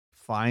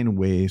find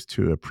ways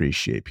to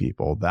appreciate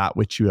people. That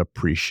which you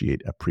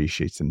appreciate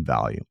appreciates in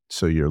value.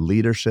 So your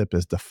leadership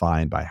is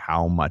defined by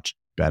how much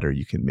better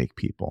you can make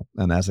people.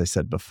 And as I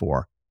said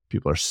before,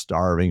 people are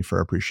starving for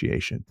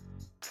appreciation.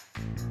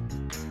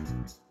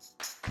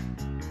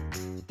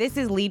 This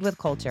is Lead with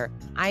Culture.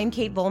 I'm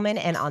Kate Volman,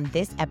 and on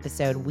this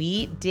episode,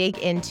 we dig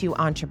into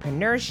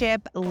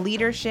entrepreneurship,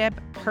 leadership,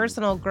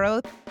 personal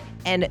growth,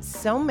 and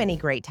so many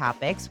great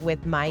topics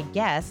with my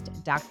guest,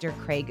 Dr.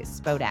 Craig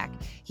Spodak.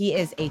 He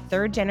is a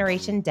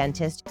third-generation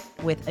dentist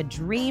with a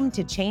dream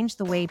to change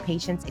the way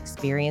patients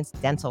experience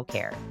dental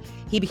care.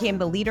 He became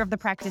the leader of the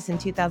practice in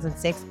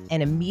 2006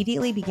 and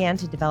immediately began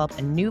to develop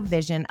a new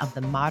vision of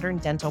the modern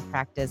dental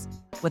practice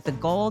with the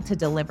goal to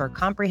deliver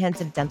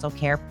comprehensive dental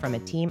care from a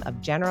team of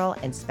general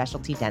and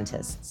specialty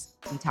dentists.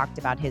 We talked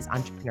about his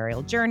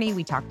entrepreneurial journey.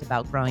 We talked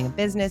about growing a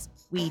business.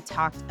 We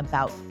talked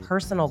about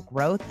personal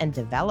growth and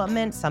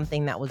development,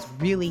 something that was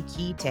really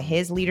key to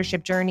his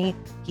leadership journey.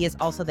 He is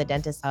also the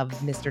dentist of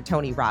Mr.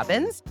 Tony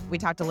Robbins. We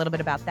talked a little bit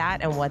about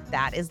that and what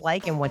that is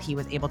like and what he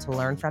was able to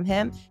learn from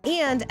him.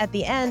 And at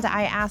the end,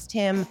 I asked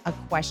him a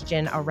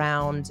question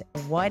around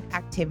what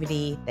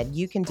activity that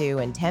you can do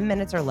in 10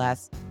 minutes or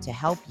less to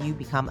help you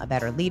become a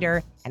better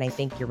leader. And I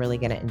think you're really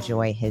going to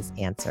enjoy his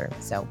answer.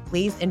 So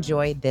please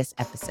enjoy this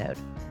episode.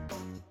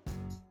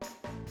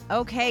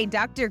 Okay,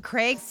 Dr.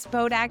 Craig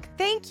Spodak,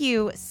 thank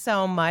you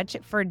so much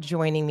for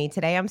joining me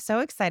today. I'm so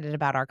excited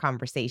about our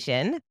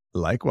conversation.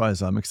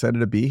 Likewise, I'm excited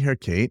to be here,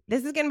 Kate.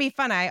 This is going to be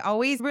fun. I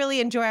always really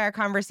enjoy our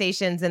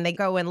conversations, and they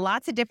go in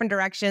lots of different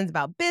directions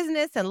about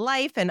business and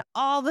life and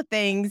all the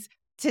things.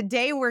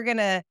 Today, we're going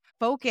to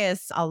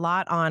focus a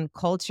lot on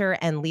culture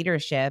and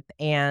leadership.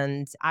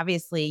 And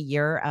obviously,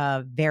 you're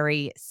a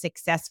very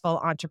successful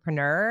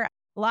entrepreneur.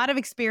 A lot of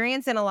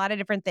experience in a lot of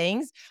different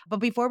things. But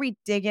before we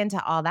dig into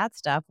all that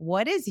stuff,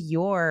 what is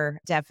your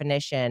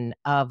definition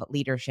of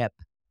leadership?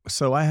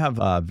 So I have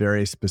a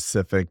very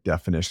specific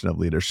definition of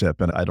leadership,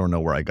 and I don't know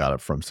where I got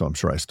it from, so I'm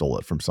sure I stole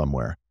it from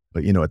somewhere.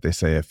 But you know what they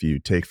say, if you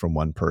take from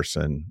one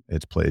person,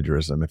 it's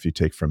plagiarism. If you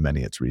take from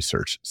many, it's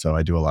research. So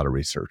I do a lot of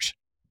research.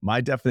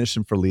 My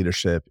definition for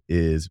leadership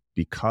is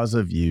because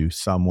of you,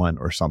 someone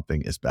or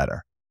something is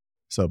better.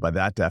 So by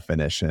that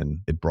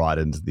definition, it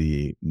broadens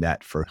the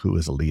net for who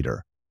is a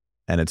leader.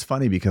 And it's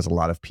funny because a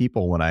lot of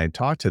people, when I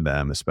talk to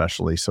them,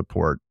 especially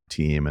support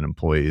team and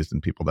employees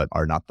and people that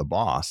are not the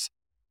boss,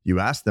 you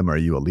ask them, are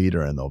you a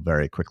leader? And they'll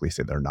very quickly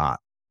say they're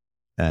not.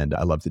 And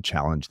I love to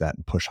challenge that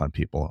and push on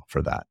people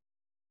for that.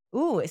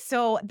 Ooh,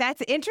 so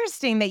that's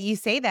interesting that you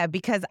say that,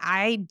 because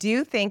I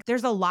do think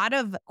there's a lot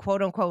of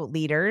quote unquote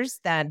leaders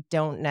that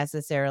don't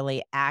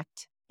necessarily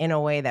act in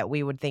a way that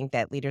we would think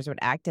that leaders would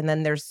act. And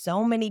then there's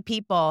so many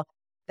people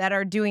that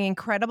are doing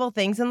incredible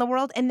things in the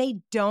world and they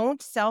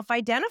don't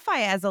self-identify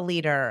as a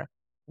leader.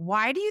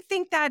 Why do you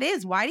think that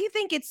is? Why do you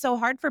think it's so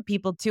hard for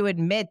people to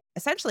admit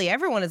essentially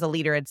everyone is a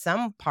leader at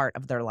some part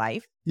of their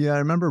life? Yeah, I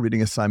remember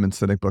reading a Simon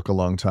Sinek book a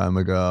long time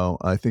ago.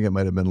 I think it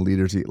might have been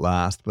Leaders Eat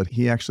Last, but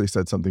he actually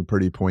said something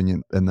pretty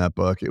poignant in that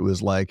book. It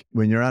was like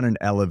when you're on an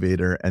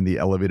elevator and the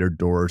elevator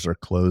doors are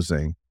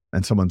closing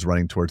and someone's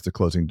running towards the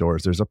closing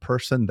doors, there's a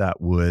person that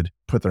would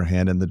put their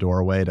hand in the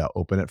doorway to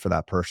open it for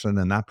that person.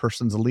 And that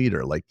person's a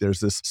leader. Like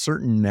there's this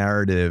certain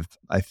narrative,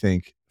 I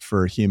think,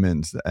 for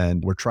humans,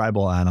 and we're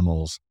tribal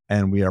animals,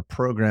 and we are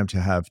programmed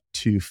to have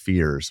two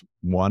fears.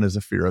 One is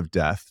a fear of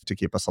death to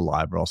keep us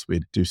alive, or else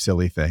we'd do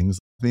silly things.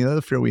 The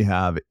other fear we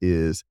have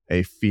is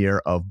a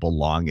fear of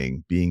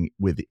belonging, being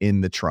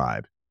within the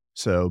tribe.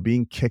 So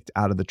being kicked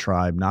out of the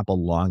tribe, not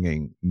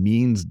belonging,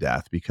 means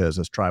death, because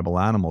as tribal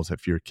animals,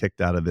 if you're kicked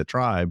out of the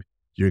tribe,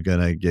 you're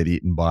going to get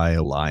eaten by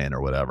a lion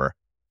or whatever.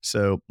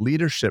 So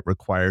leadership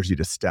requires you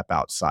to step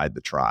outside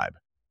the tribe.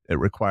 It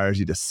requires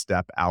you to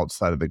step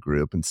outside of the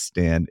group and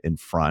stand in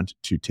front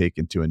to take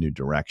into a new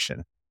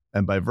direction.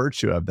 And by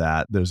virtue of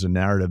that, there's a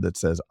narrative that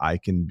says, I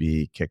can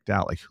be kicked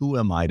out. Like, who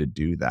am I to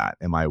do that?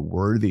 Am I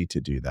worthy to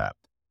do that?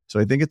 So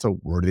I think it's a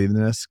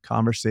worthiness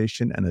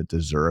conversation and a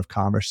deserve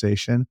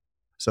conversation.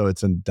 So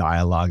it's a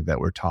dialogue that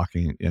we're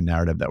talking, a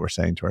narrative that we're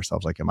saying to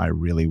ourselves, like, am I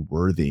really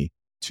worthy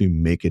to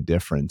make a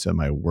difference?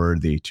 Am I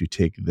worthy to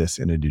take this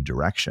in a new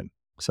direction?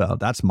 So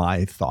that's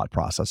my thought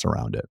process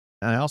around it.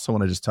 And I also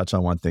want to just touch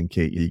on one thing,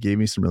 Kate. You gave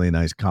me some really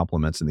nice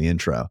compliments in the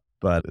intro,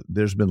 but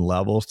there's been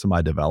levels to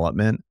my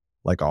development,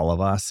 like all of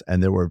us.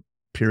 And there were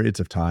periods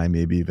of time,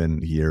 maybe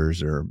even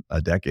years or a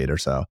decade or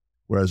so,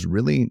 where I was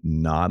really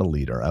not a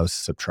leader. I was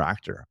a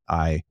subtractor.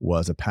 I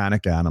was a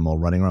panic animal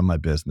running around my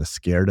business,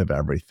 scared of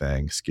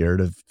everything, scared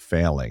of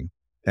failing.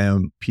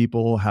 And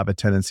people have a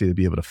tendency to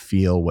be able to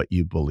feel what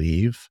you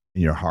believe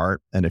in your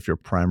heart. And if your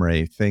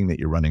primary thing that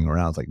you're running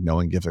around is like, no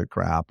one gives a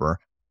crap, or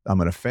I'm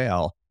going to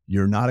fail,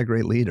 you're not a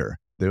great leader.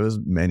 There was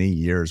many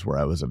years where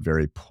I was a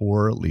very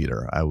poor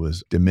leader. I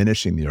was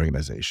diminishing the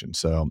organization.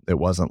 So it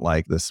wasn't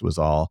like this was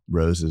all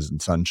roses and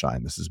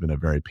sunshine. This has been a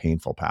very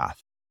painful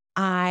path.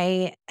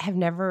 I have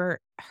never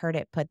heard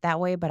it put that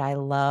way, but I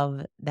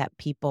love that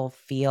people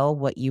feel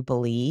what you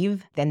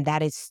believe. Then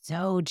that is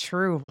so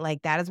true.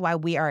 Like, that is why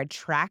we are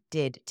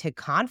attracted to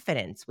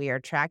confidence. We are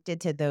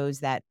attracted to those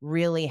that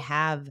really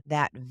have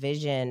that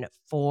vision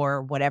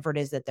for whatever it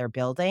is that they're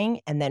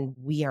building. And then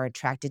we are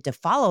attracted to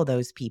follow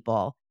those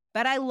people.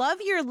 But I love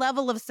your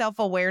level of self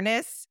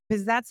awareness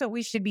because that's what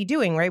we should be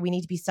doing, right? We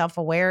need to be self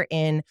aware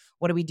in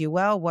what do we do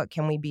well? What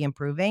can we be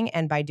improving?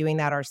 And by doing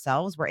that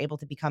ourselves, we're able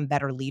to become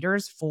better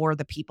leaders for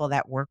the people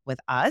that work with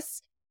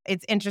us.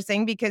 It's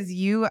interesting because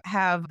you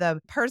have the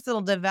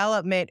personal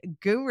development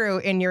guru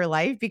in your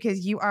life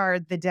because you are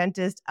the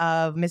dentist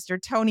of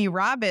Mr. Tony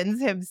Robbins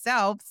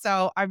himself.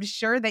 So I'm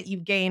sure that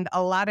you've gained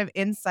a lot of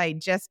insight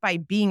just by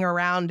being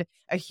around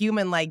a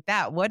human like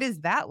that. What is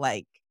that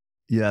like?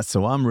 Yeah,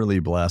 so I'm really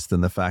blessed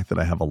in the fact that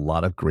I have a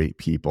lot of great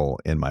people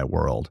in my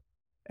world.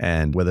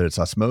 And whether it's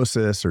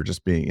osmosis or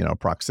just being,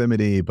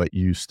 proximity, but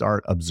you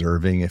start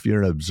observing, if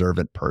you're an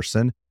observant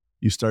person,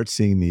 you start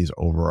seeing these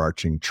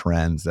overarching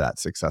trends that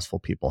successful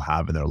people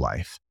have in their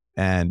life.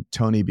 And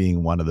Tony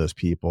being one of those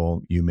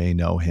people, you may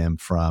know him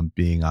from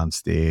being on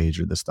stage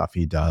or the stuff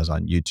he does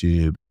on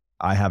YouTube.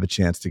 I have a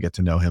chance to get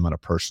to know him on a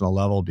personal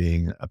level,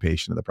 being a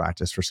patient of the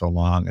practice for so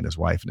long, and his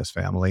wife and his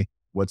family.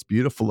 What's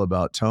beautiful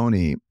about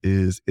Tony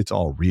is it's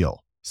all real.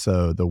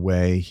 So the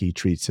way he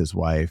treats his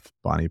wife,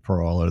 Bonnie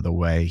Pearl, or the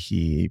way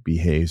he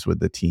behaves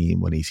with the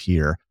team when he's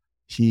here,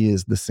 he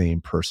is the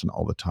same person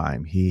all the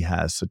time. He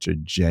has such a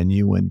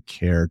genuine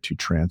care to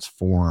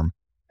transform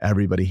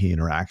everybody he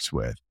interacts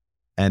with.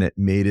 And it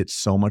made it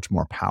so much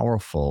more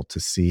powerful to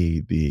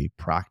see the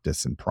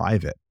practice in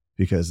private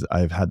because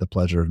I've had the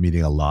pleasure of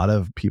meeting a lot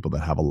of people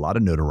that have a lot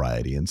of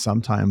notoriety. And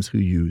sometimes who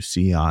you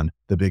see on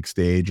the big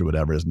stage or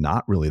whatever is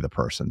not really the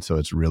person. So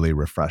it's really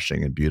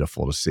refreshing and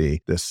beautiful to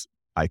see this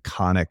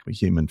iconic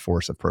human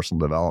force of personal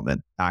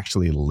development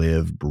actually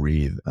live,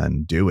 breathe,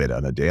 and do it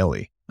on a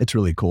daily. It's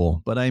really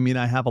cool. But I mean,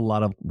 I have a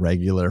lot of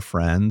regular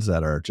friends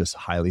that are just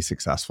highly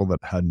successful that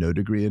had no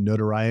degree of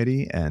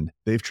notoriety, and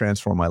they've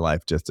transformed my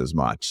life just as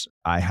much.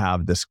 I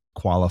have this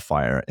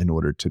qualifier in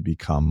order to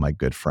become my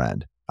good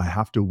friend. I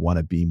have to want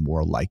to be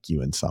more like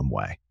you in some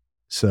way.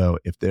 So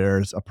if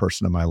there's a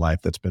person in my life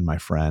that's been my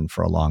friend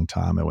for a long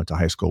time, I went to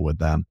high school with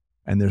them,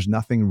 and there's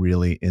nothing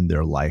really in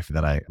their life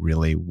that I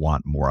really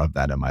want more of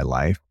that in my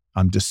life.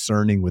 I'm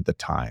discerning with the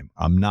time.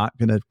 I'm not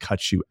going to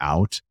cut you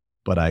out,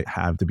 but I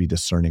have to be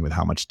discerning with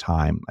how much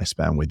time I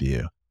spend with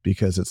you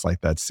because it's like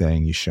that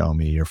saying, you show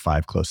me your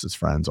 5 closest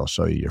friends, I'll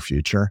show you your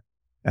future.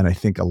 And I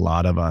think a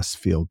lot of us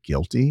feel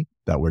guilty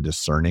that we're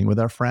discerning with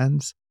our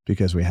friends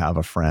because we have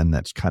a friend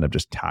that's kind of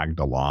just tagged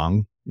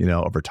along,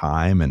 over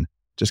time. And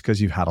just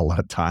because you've had a lot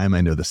of time,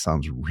 I know this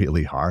sounds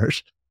really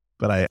harsh,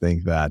 but I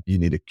think that you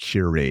need to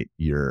curate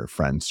your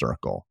friend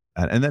circle.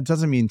 And that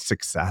doesn't mean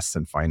success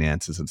and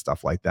finances and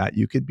stuff like that.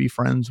 You could be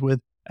friends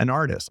with an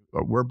artist.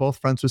 We're both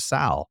friends with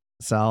Sal.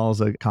 Sal's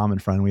a common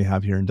friend we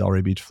have here in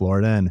Delray Beach,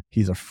 Florida, and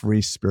he's a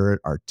free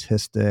spirit,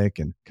 artistic,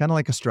 and kind of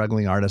like a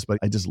struggling artist, but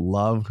I just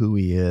love who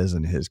he is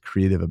and his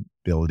creative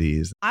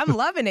abilities. I'm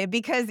loving it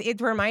because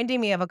it's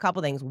reminding me of a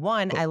couple things.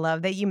 One, I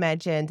love that you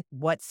mentioned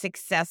what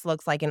success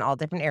looks like in all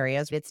different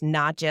areas. It's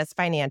not just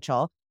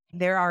financial.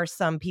 There are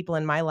some people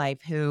in my life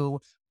who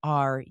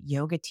are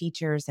yoga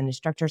teachers and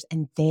instructors,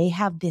 and they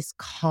have this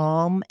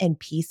calm and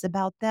peace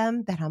about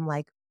them that I'm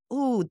like,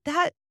 ooh,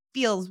 that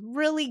feels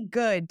really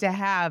good to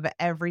have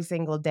every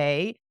single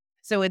day.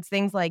 So it's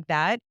things like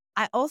that.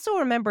 I also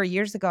remember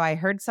years ago, I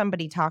heard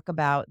somebody talk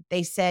about,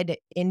 they said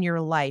in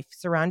your life,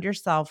 surround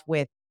yourself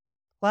with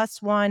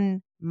 +1,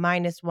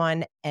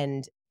 -1,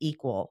 and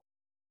equal.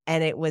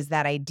 And it was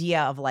that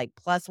idea of like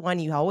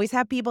 +1, you always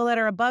have people that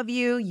are above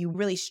you. You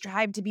really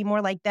strive to be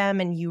more like them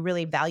and you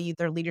really value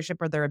their leadership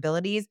or their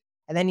abilities.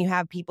 And then you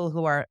have people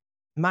who are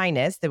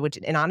minus, which,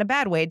 and on a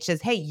bad way, it's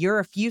just, hey, you're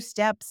a few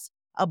steps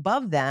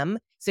above them.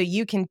 So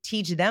you can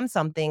teach them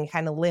something,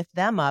 kind of lift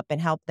them up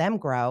and help them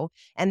grow.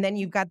 And then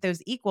you've got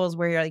those equals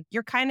where you're like,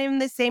 you're kind of in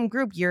the same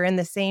group. You're in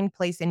the same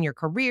place in your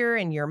career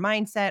and your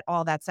mindset,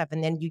 all that stuff.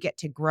 And then you get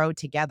to grow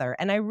together.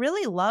 And I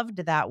really loved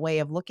that way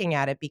of looking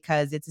at it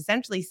because it's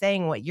essentially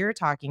saying what you're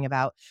talking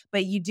about,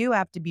 but you do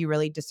have to be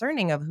really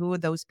discerning of who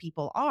those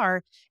people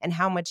are and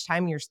how much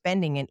time you're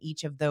spending in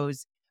each of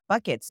those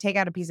buckets. Take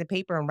out a piece of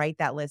paper and write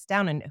that list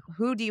down. And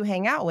who do you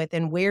hang out with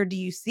and where do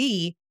you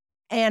see?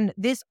 And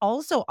this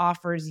also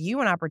offers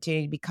you an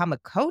opportunity to become a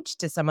coach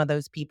to some of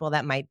those people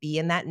that might be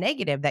in that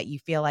negative that you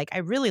feel like, I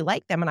really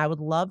like them and I would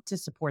love to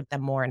support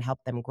them more and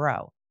help them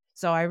grow.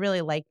 So I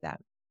really like that.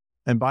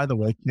 And by the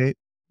way, Kate,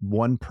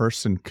 one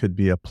person could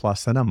be a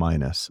plus and a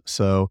minus.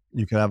 So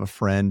you could have a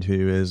friend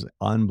who is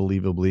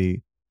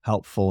unbelievably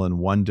helpful in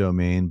one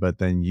domain, but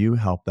then you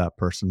help that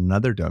person in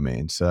another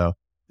domain. So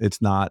it's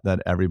not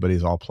that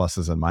everybody's all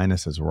pluses and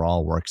minuses. We're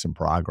all works in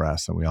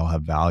progress and we all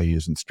have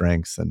values and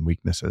strengths and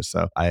weaknesses.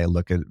 So I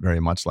look at it very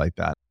much like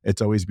that. It's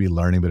always be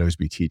learning, but always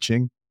be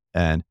teaching.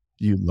 And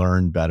You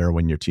learn better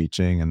when you're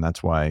teaching. And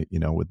that's why,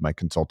 with my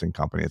consulting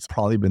company, it's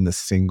probably been the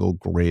single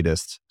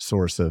greatest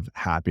source of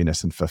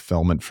happiness and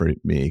fulfillment for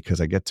me because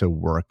I get to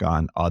work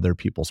on other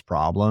people's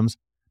problems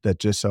that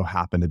just so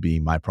happen to be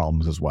my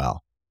problems as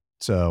well.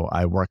 So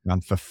I work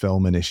on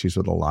fulfillment issues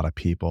with a lot of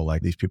people.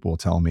 Like these people will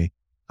tell me,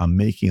 I'm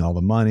making all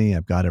the money.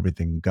 I've got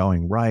everything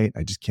going right.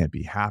 I just can't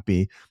be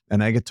happy.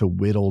 And I get to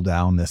whittle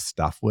down this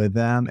stuff with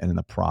them and in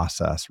the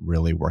process,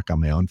 really work on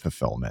my own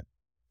fulfillment.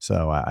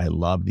 So I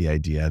love the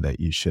idea that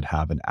you should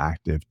have an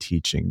active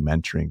teaching,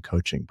 mentoring,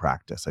 coaching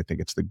practice. I think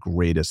it's the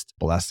greatest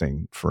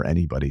blessing for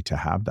anybody to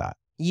have that.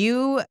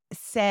 You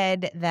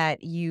said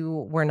that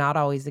you were not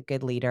always a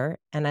good leader,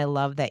 and I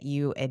love that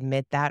you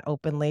admit that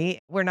openly.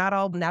 We're not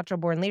all natural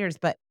born leaders,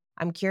 but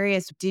I'm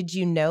curious, did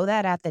you know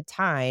that at the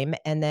time?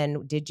 And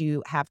then did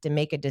you have to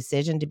make a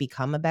decision to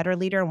become a better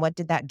leader? And what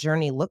did that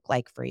journey look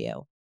like for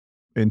you?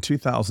 In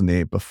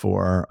 2008,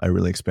 before I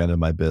really expanded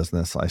my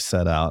business, I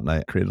set out and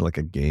I created like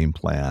a game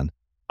plan.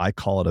 I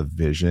call it a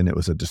vision. It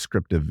was a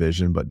descriptive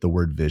vision, but the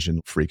word vision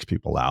freaks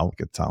people out.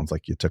 It sounds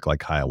like you took like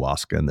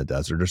ayahuasca in the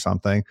desert or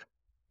something.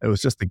 It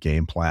was just a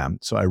game plan.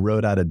 So I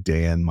wrote out a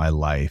day in my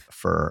life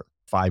for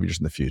 5 years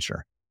in the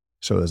future.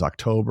 So it was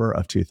October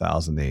of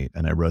 2008,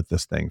 and I wrote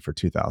this thing for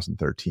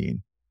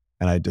 2013.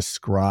 And I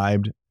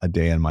described a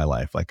day in my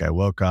life. Like I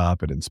woke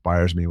up, it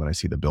inspires me when I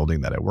see the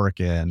building that I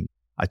work in.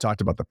 I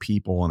talked about the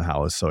people and how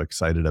I was so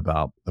excited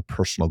about the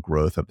personal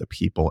growth of the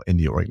people in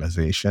the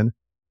organization.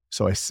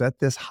 So I set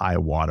this high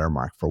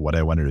watermark for what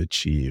I wanted to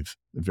achieve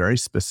very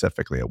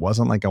specifically. It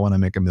wasn't like I want to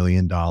make $1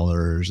 million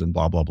and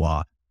blah, blah,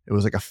 blah. It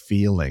was like a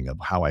feeling of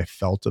how I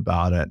felt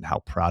about it and how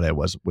proud I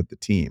was with the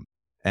team.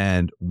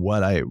 And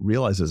what I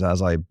realized is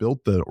as I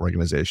built the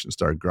organization,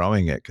 started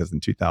growing it, because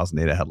in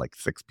 2008, I had like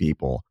 6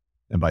 people.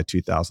 And by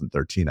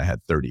 2013, I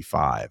had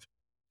 35.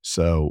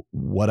 So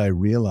what I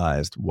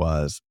realized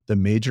was the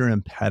major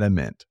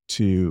impediment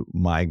to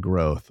my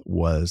growth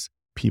was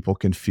people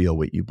can feel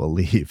what you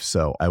believe.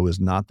 So I was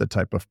not the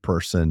type of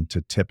person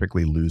to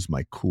typically lose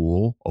my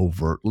cool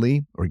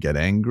overtly or get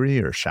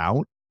angry or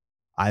shout.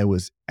 I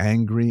was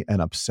angry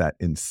and upset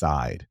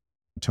inside.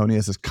 Tony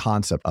has this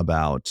concept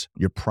about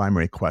your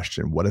primary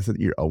question. What is it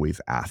you're always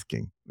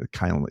asking?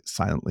 Kind of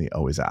silently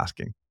always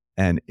asking.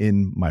 And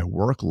in my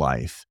work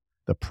life,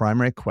 the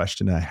primary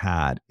question I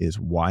had is,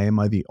 why am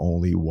I the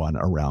only one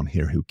around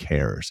here who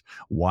cares?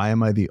 Why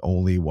am I the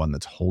only one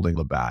that's holding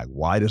the bag?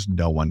 Why does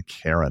no one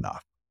care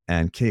enough?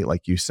 And Kate,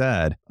 like you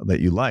said,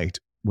 that you liked,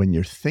 when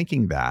you're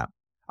thinking that,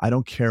 I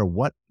don't care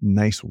what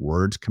nice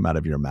words come out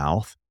of your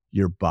mouth,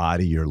 your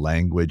body, your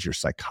language, your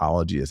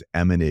psychology is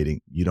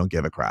emanating. You don't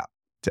give a crap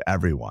to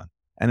everyone.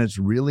 And it's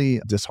really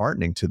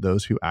disheartening to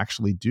those who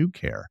actually do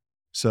care.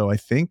 So I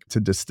think to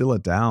distill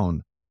it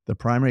down, the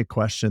primary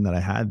question that I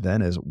had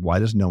then is, why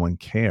does no one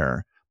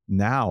care?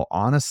 Now,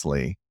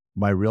 honestly,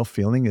 my real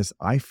feeling is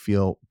I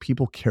feel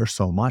people care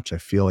so much. I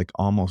feel like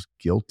almost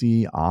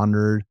guilty,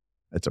 honored.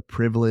 It's a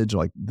privilege.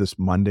 Like this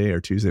Monday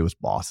or Tuesday was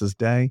Bosses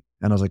Day.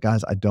 And I was like,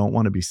 guys, I don't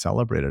want to be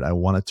celebrated. I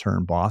want to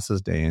turn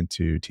Bosses Day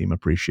into Team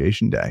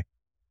Appreciation Day.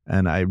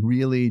 And I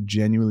really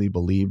genuinely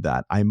believe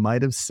that. I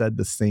might have said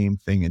the same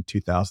thing in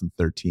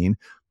 2013,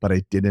 but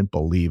I didn't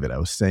believe it. I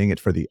was saying it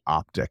for the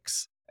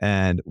optics.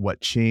 And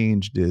what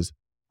changed is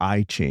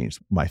I changed.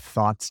 My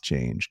thoughts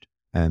changed.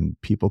 And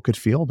people could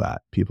feel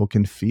that. People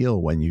can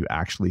feel when you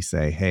actually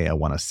say, hey, I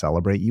want to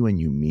celebrate you, and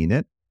you mean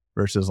it,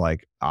 versus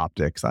like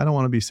optics. I don't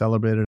want to be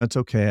celebrated. That's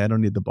okay. I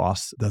don't need the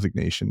boss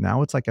designation.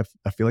 Now it's like,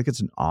 I feel like it's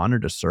an honor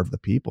to serve the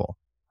people.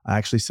 I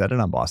actually said it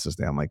on Bosses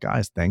Day. I'm like,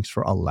 guys, thanks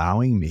for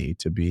allowing me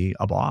to be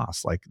a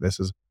boss. Like, this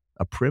is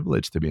a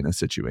privilege to be in a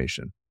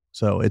situation.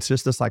 So it's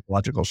just a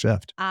psychological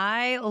shift.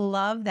 I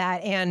love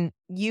that. And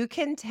you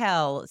can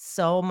tell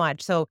so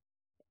much. So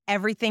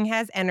everything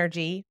has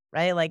energy,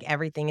 right? Like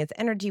everything is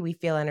energy. We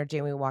feel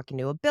energy when we walk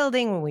into a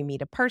building, when we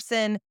meet a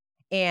person.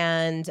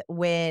 And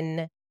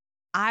when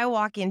I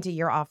walk into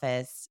your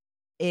office,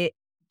 it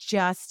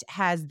just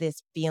has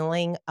this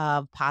feeling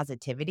of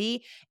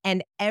positivity.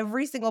 And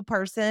every single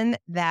person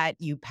that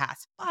you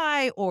pass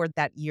by or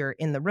that you're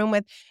in the room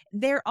with,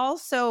 they're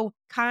also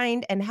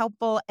kind and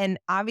helpful. And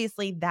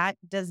obviously, that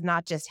does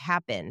not just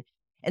happen.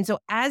 And so,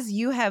 as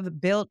you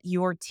have built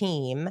your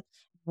team,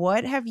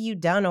 what have you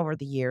done over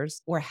the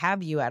years, or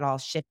have you at all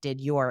shifted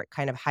your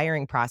kind of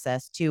hiring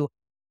process to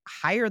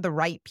hire the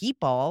right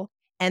people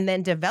and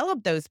then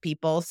develop those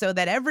people so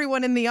that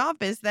everyone in the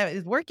office that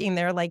is working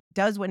there like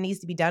does what needs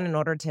to be done in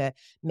order to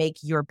make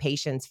your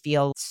patients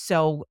feel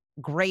so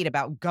great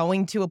about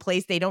going to a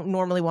place they don't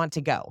normally want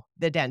to go,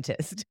 the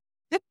dentist?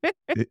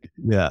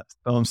 Yeah.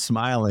 So I'm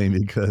smiling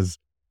because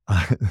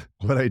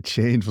what I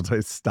changed was I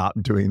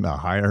stopped doing the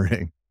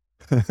hiring.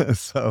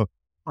 So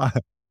I,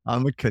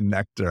 I'm a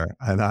connector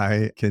and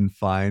I can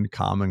find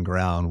common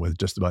ground with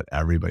just about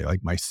everybody.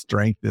 Like my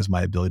strength is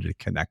my ability to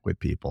connect with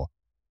people,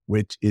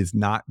 which is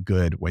not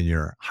good when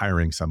you're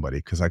hiring somebody,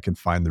 because I can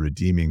find the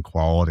redeeming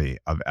quality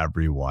of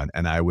everyone.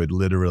 And I would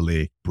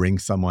literally bring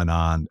someone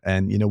on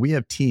and, we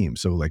have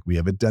teams. So like we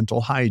have a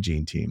dental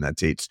hygiene team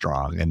that's 8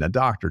 strong and a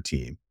doctor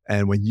team.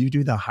 And when you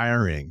do the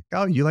hiring,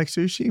 oh, you like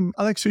sushi?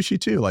 I like sushi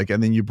too. Like,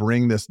 and then you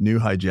bring this new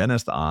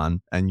hygienist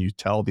on and you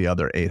tell the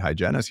other 8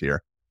 hygienists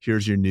here,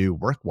 here's your new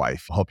work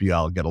wife. Hope you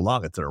all get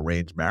along. It's an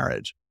arranged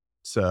marriage.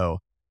 So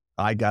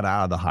I got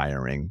out of the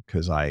hiring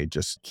because I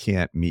just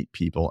can't meet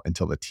people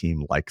until the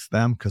team likes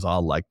them, because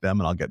I'll like them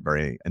and I'll get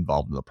very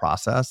involved in the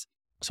process.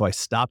 So I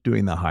stopped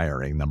doing the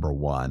hiring, number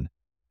one.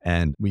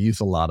 And we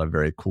use a lot of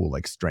very cool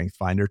like strength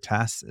finder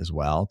tests as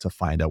well to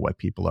find out what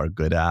people are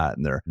good at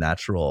and their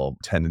natural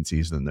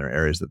tendencies and their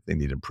areas that they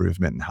need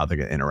improvement and how they're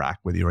going to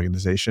interact with the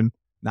organization.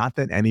 Not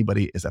that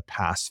anybody is a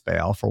pass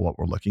fail for what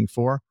we're looking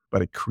for,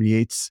 but it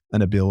creates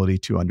an ability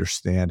to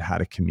understand how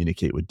to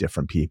communicate with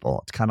different people.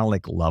 It's kind of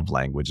like love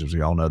languages.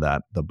 We all know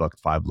that the book,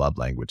 5 Love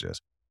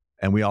Languages.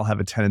 And we all have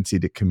a tendency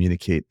to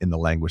communicate in the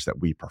language that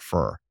we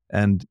prefer.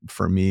 And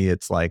for me,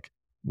 it's like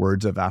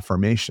words of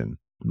affirmation.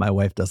 My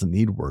wife doesn't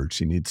need words.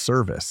 She needs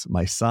service.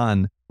 My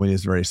son, when he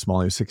was very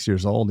small, he was 6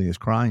 years old and he was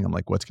crying. I'm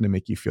like, what's going to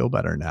make you feel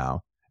better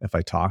now? If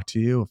I talk to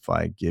you, if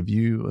I give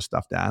you a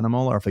stuffed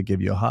animal, or if I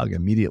give you a hug,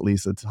 immediately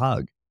it's a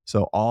hug.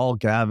 So all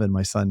Gavin,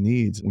 my son,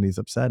 needs when he's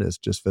upset is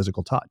just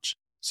physical touch.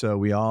 So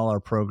we all are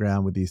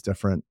programmed with these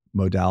different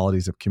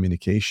modalities of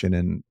communication.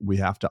 And we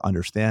have to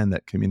understand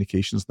that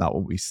communication is not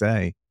what we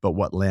say, but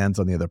what lands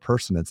on the other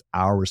person. It's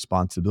our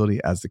responsibility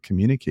as the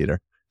communicator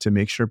to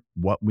make sure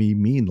what we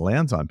mean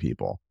lands on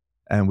people.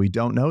 And we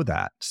don't know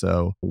that.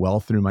 So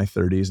well through my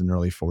 30s and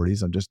early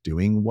 40s, I'm just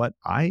doing what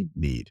I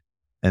need.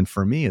 And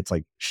for me, it's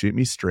like, shoot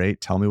me straight,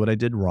 tell me what I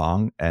did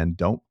wrong, and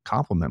don't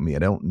compliment me. I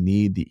don't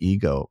need the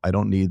ego. I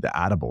don't need the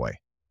attaboy.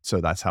 So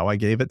that's how I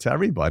gave it to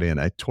everybody.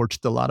 And I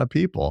torched a lot of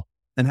people.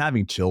 And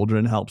having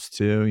children helps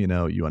too. You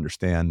know, you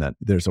understand that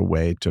there's a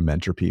way to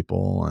mentor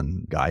people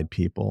and guide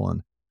people.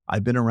 And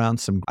I've been around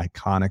some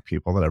iconic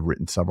people that have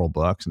written several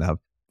books and have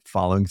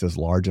followings as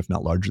large, if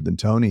not larger than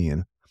Tony.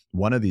 And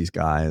one of these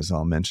guys,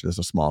 I'll mention as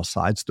a small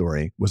side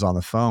story, was on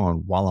the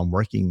phone while I'm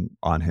working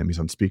on him. He's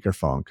on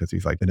speakerphone because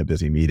he's like in a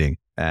busy meeting.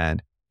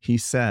 And he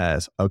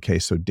says, okay,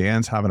 so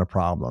Dan's having a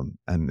problem.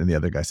 And the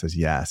other guy says,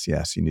 yes,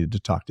 you needed to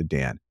talk to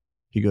Dan.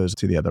 He goes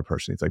to the other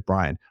person. He's like,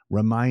 Brian,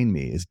 remind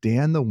me, is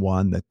Dan the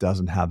one that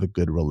doesn't have a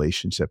good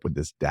relationship with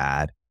his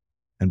dad?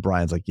 And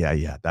Brian's like,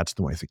 yeah, that's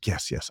the one. He's like,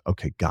 yes.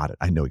 Okay, got it.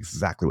 I know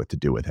exactly what to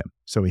do with him.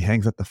 So he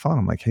hangs up the phone.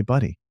 I'm like, hey,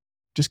 buddy,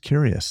 just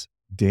curious.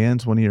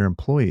 Dan's one of your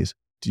employees.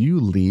 Do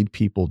you lead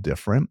people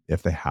different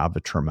if they have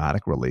a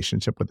traumatic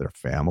relationship with their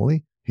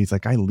family? He's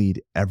like, I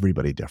lead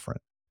everybody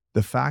different.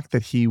 The fact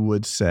that he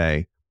would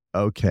say,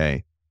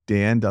 okay,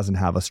 Dan doesn't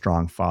have a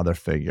strong father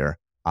figure.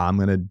 I'm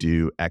going to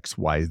do X,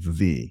 Y,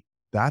 Z.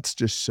 That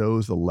just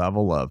shows the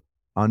level of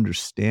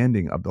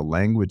understanding of the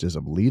languages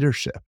of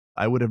leadership.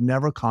 I would have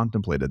never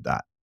contemplated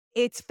that.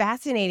 It's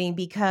fascinating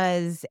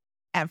because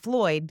at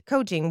Floyd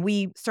Coaching,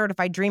 we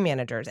certify dream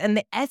managers. And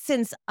the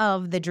essence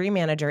of the dream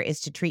manager is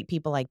to treat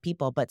people like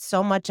people. But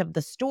so much of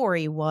the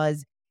story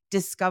was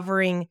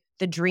discovering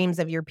the dreams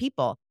of your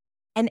people.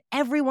 And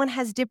everyone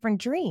has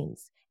different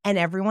dreams and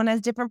everyone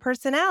has different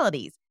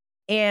personalities.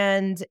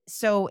 And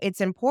so it's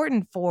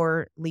important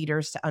for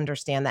leaders to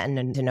understand that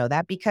and to know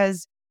that,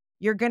 because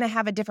you're going to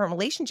have a different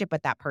relationship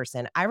with that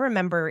person. I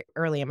remember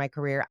early in my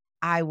career,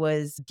 I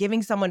was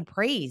giving someone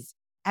praise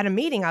at a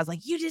meeting. I was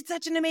like, you did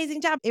such an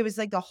amazing job. It was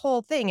like the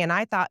whole thing. And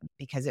I thought,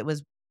 because it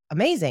was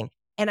amazing.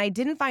 And I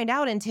didn't find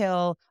out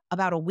until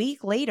about a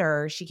week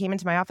later, she came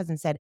into my office and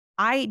said,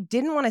 I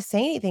didn't want to say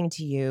anything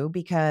to you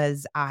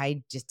because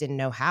I just didn't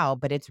know how,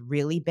 but it's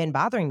really been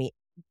bothering me.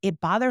 It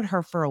bothered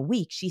her for a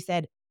week. She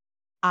said,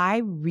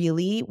 I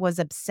really was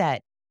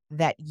upset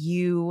that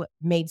you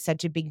made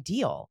such a big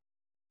deal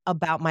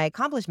about my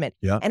accomplishment.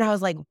 Yeah. And I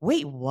was like,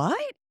 wait, what?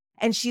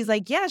 And she's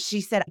like, yeah, she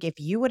said, if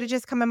you would have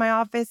just come in my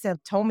office and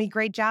told me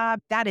great job,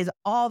 that is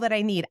all that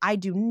I need. I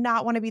do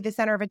not want to be the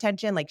center of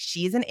attention. Like,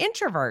 she's an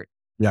introvert.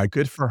 Yeah,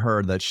 good for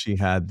her that she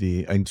had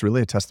and it's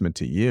really a testament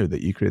to you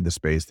that you created the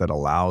space that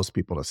allows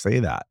people to say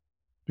that,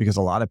 because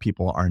a lot of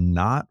people are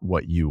not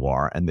what you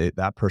are. And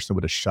that person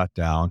would have shut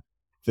down,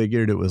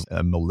 figured it was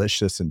a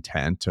malicious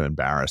intent to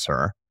embarrass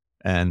her.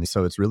 And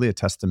so it's really a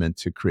testament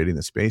to creating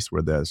the space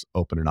where there's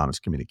open and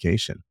honest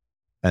communication.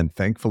 And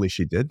thankfully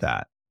she did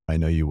that. I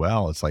know you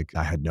well. It's like,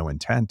 I had no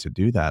intent to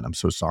do that. I'm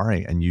so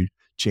sorry. And you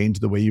changed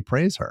the way you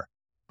praise her.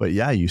 But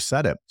yeah, you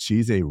said it.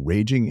 She's a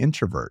raging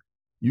introvert.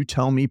 You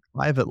tell me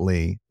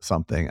privately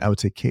something, I would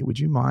say, Kate, would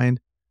you mind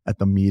at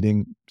the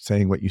meeting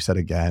saying what you said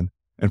again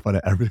in front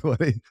of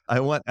everybody? I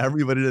want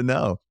everybody to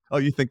know. Oh,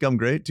 you think I'm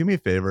great? Do me a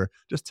favor.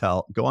 Just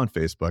go on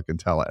Facebook and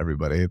tell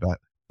everybody that.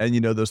 And you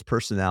know, those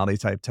personality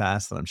type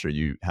tests, and I'm sure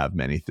you have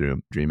many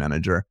through Dream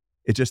Manager,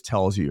 it just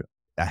tells you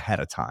ahead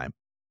of time.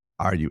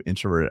 Are you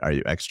introverted? Are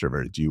you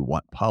extroverted? Do you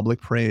want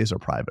public praise or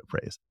private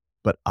praise?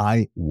 But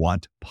I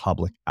want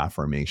public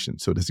affirmation.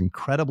 So it is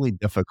incredibly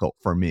difficult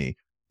for me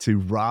to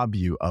rob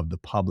you of the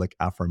public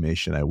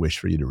affirmation I wish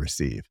for you to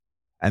receive.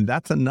 And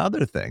that's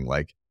another thing.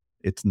 Like,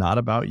 it's not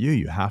about you.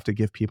 You have to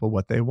give people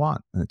what they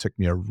want. And it took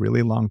me a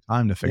really long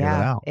time to figure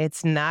that out.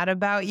 It's not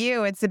about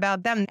you. It's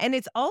about them. And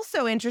it's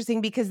also interesting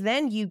because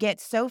then you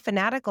get so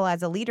fanatical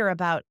as a leader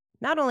about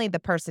not only the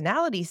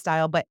personality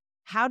style, but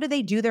how do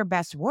they do their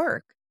best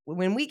work?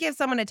 When we give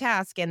someone a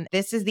task and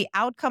this is the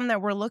outcome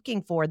that we're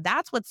looking for,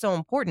 that's what's so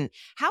important.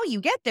 How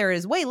you get there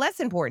is way less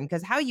important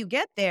because how you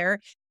get there,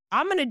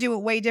 I'm going to do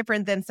it way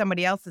different than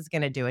somebody else is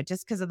going to do it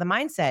just because of the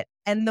mindset.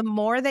 And the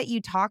more that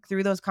you talk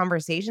through those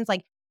conversations,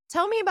 like,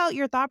 tell me about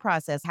your thought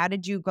process. How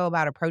did you go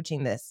about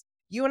approaching this?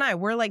 You and I,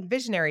 we're like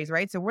visionaries,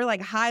 right? So we're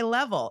like high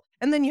level.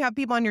 And then you have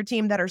people on your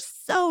team that are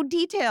so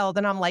detailed.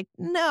 And I'm like,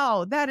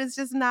 no, that is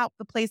just not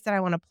the place that I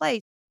want to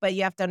play. But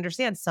you have to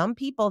understand some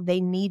people, they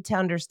need to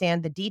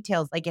understand the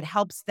details. Like it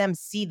helps them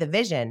see the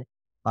vision.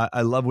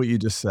 I love what you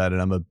just said,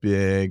 and I'm a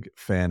big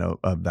fan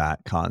of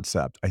that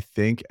concept. I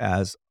think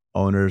as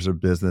owners or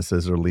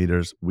businesses or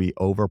leaders, we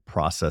over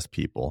process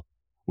people.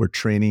 We're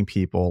training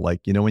people like,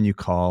 when you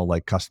call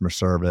like customer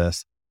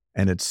service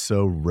and it's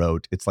so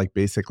rote, it's like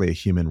basically a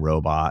human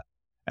robot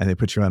and they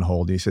put you on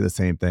hold and you say the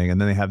same thing. And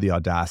then they have the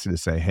audacity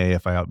to say, hey,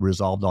 if I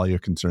resolved all your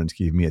concerns,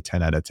 give me a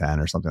 10 out of 10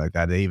 or something like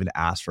that. They even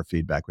ask for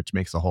feedback, which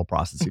makes the whole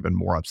process even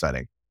more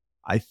upsetting.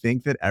 I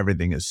think that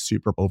everything is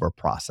super over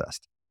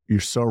processed. You're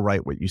so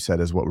right. What you said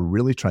is what we're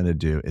really trying to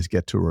do is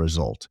get to a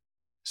result.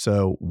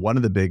 So one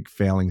of the big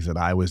failings that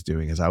I was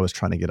doing is I was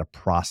trying to get a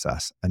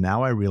process. And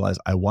now I realize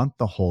I want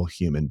the whole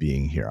human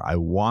being here. I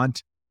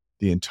want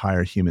the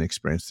entire human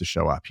experience to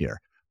show up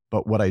here.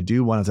 But what I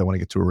do want is I want to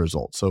get to a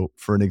result. So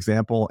for an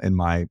example, in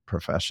my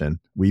profession,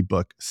 we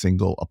book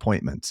single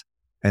appointments.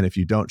 And if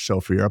you don't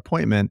show for your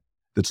appointment,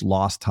 that's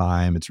lost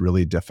time. It's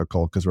really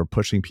difficult because we're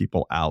pushing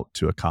people out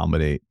to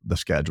accommodate the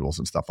schedules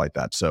and stuff like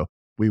that. So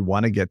we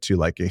want to get to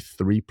like a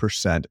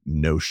 3%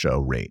 no-show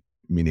rate,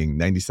 meaning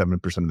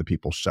 97% of the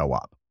people show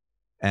up.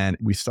 And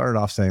we started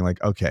off saying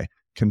like, okay,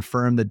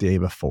 confirm the day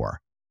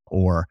before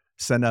or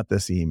send out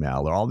this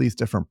email or all these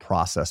different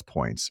process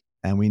points.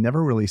 And we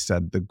never really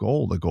said the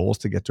goal. The goal is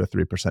to get to a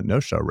 3%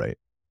 no-show rate.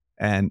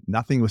 And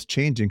nothing was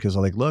changing because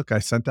like, look, I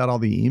sent out all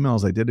the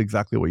emails. I did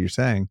exactly what you're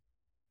saying.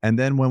 And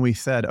then when we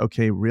said,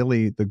 okay,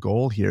 really the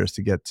goal here is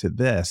to get to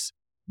this,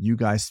 you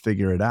guys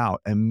figure it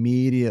out.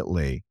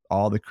 Immediately,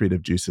 all the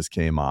creative juices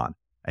came on.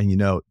 And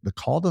the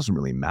call doesn't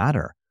really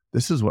matter.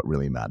 This is what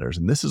really matters.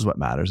 And this is what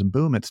matters. And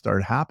boom, it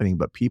started happening.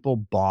 But people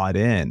bought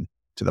in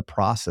to the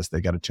process. They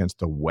got a chance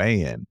to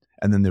weigh in.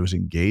 And then there was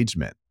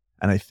engagement.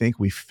 And I think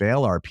we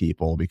fail our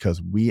people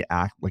because we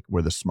act like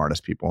we're the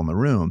smartest people in the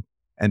room.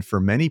 And for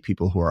many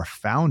people who are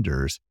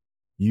founders,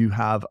 you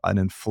have an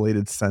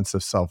inflated sense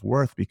of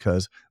self-worth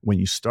because when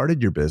you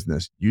started your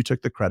business, you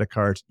took the credit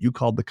cards, you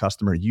called the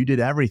customer, you did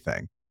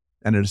everything.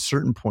 And at a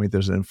certain point,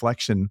 there's an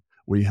inflection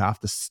where you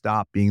have to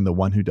stop being the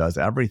one who does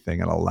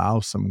everything and allow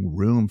some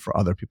room for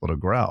other people to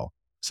grow.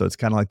 So it's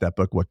kind of like that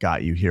book, What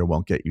Got You Here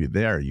Won't Get You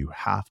There. You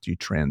have to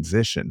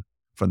transition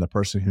from the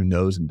person who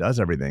knows and does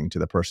everything to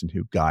the person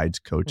who guides,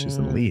 coaches,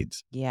 and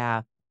leads.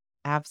 Yeah,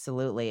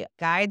 absolutely.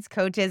 Guides,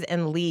 coaches,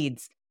 and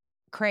leads.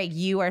 Craig,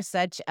 you are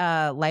such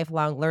a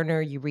lifelong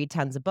learner. You read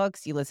tons of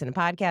books, you listen to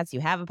podcasts,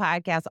 you have a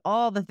podcast,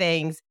 all the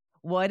things.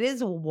 What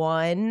is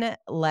one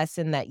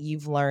lesson that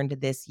you've learned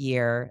this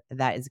year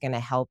that is going to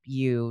help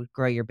you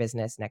grow your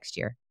business next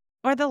year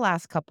or the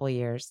last couple of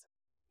years?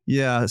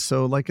 Yeah.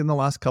 So like in the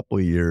last couple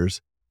of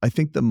years, I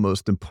think the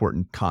most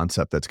important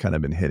concept that's kind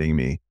of been hitting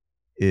me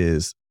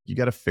is you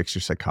got to fix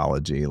your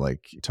psychology.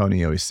 Like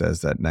Tony always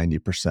says that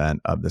 90%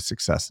 of the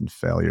success and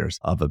failures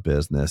of a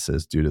business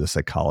is due to the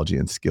psychology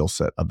and skill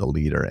set of the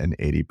leader, and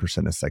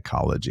 80% is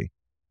psychology.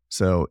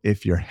 So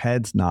if your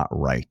head's not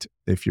right,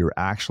 if you're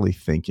actually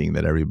thinking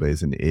that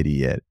everybody's an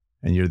idiot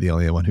and you're the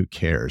only one who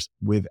cares,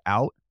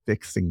 without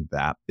fixing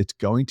that, it's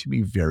going to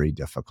be very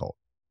difficult.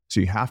 So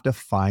you have to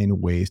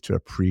find ways to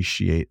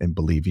appreciate and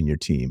believe in your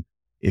team.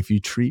 If you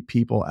treat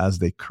people as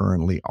they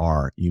currently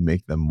are, you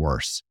make them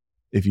worse.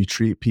 If you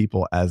treat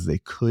people as they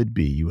could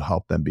be, you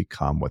help them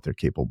become what they're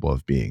capable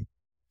of being.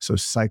 So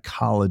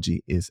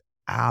psychology is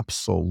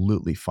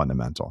absolutely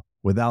fundamental.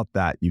 Without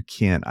that, you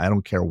can't. I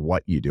don't care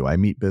what you do. I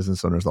meet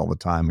business owners all the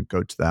time and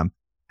coach them.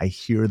 I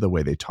hear the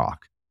way they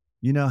talk.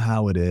 You know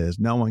how it is.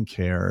 No one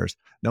cares.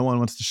 No one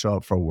wants to show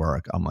up for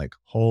work. I'm like,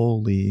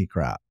 holy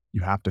crap.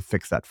 You have to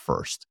fix that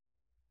first.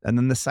 And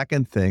then the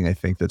second thing I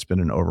think that's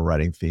been an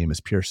overriding theme is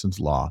Pearson's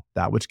law.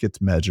 That which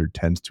gets measured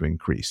tends to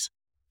increase.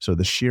 So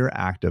the sheer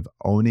act of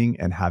owning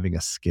and having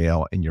a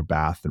scale in your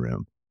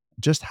bathroom,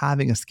 just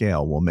having a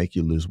scale will make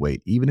you lose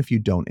weight, even if you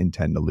don't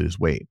intend to lose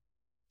weight.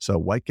 So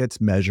what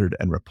gets measured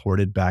and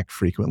reported back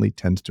frequently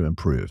tends to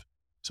improve.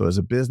 So as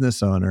a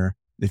business owner,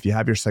 if you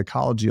have your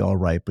psychology all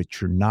right, but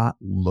you're not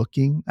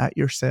looking at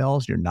your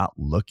sales, you're not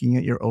looking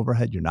at your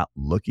overhead, you're not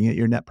looking at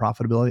your net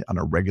profitability on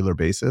a regular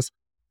basis,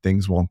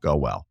 things won't go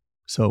well.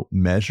 So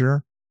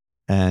measure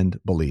and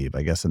believe,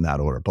 I guess in that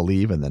order.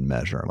 Believe and then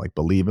measure. Like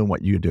believe in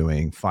what you're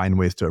doing, find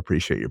ways to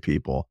appreciate your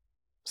people,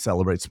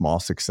 celebrate small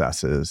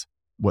successes.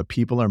 What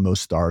people are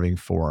most starving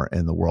for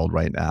in the world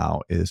right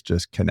now is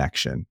just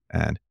connection.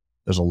 And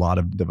there's a lot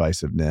of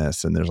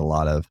divisiveness and there's a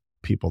lot of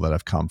people that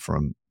have come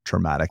from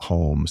traumatic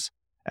homes.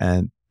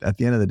 And at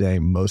the end of the day,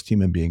 most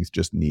human beings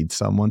just need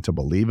someone to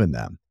believe in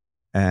them.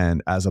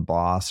 And as a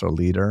boss or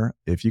leader,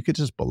 if you could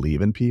just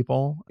believe in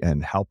people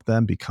and help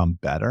them become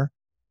better,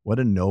 what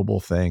a noble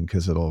thing,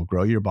 because it'll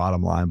grow your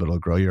bottom line, but it'll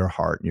grow your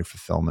heart and your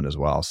fulfillment as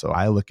well. So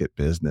I look at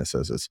business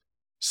as this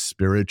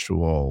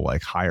spiritual,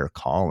 like higher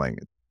calling.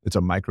 It's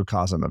a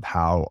microcosm of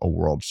how a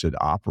world should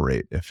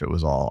operate if it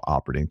was all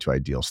operating to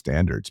ideal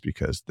standards,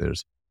 because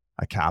there's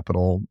a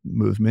capital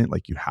movement.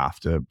 Like you have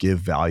to give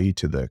value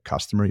to the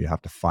customer. You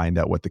have to find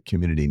out what the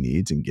community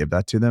needs and give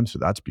that to them. So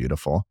that's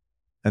beautiful.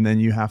 And then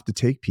you have to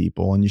take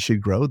people and you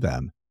should grow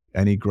them.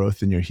 Any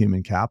growth in your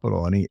human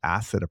capital, any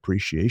asset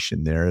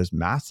appreciation there is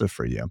massive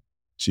for you.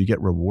 So you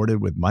get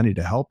rewarded with money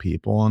to help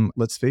people. And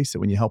let's face it,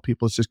 when you help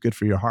people, it's just good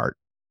for your heart.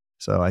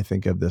 So I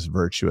think of this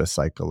virtuous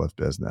cycle of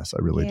business.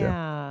 I really do.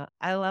 Yeah,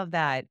 I love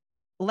that.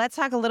 Let's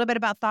talk a little bit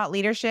about thought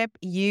leadership.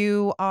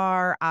 You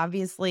are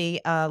obviously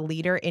a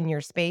leader in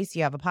your space.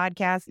 You have a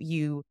podcast.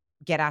 You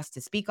get asked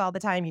to speak all the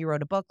time. You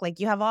wrote a book. Like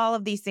you have all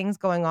of these things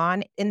going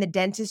on in the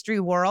dentistry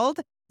world.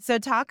 So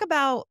talk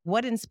about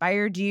what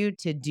inspired you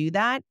to do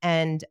that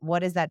and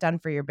what has that done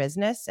for your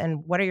business?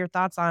 And what are your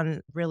thoughts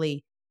on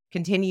really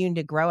continuing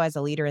to grow as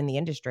a leader in the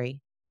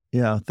industry?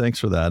 Yeah, thanks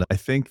for that. I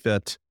think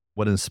that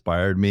what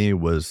inspired me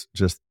was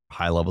just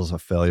high levels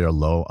of failure,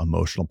 low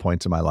emotional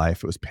points in my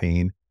life. It was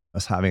pain. I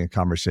was having a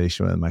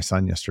conversation with my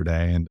son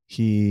yesterday, and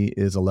he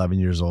is 11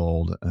 years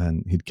old,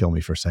 and he'd kill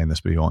me for saying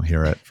this, but he won't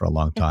hear it for a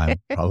long time,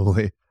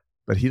 probably.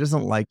 But he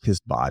doesn't like his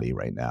body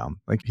right now.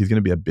 Like he's going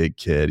to be a big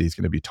kid. He's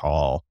going to be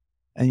tall.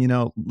 And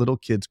little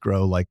kids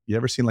grow like, you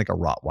ever seen like a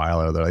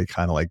Rottweiler? They're like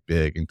kind of like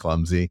big and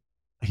clumsy.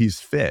 He's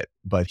fit,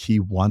 but he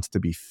wants to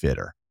be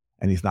fitter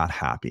and he's not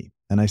happy.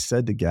 And I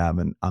said to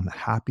Gavin, I'm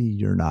happy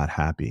you're not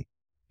happy.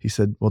 He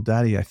said, well,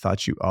 Daddy, I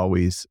thought you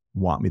always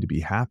want me to be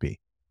happy.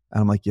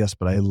 And I'm like, yes,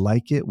 but I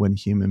like it when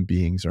human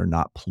beings are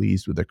not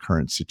pleased with the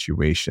current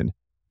situation,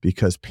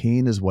 because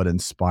pain is what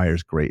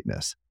inspires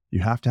greatness.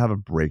 You have to have a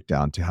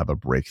breakdown to have a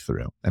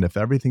breakthrough. And if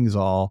everything's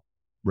all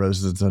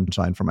roses and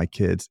sunshine for my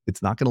kids,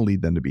 it's not going to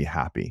lead them to be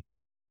happy.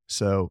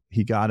 So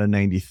he got a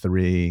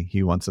 93.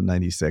 He wants a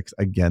 96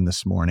 again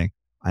this morning.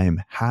 I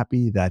am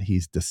happy that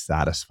he's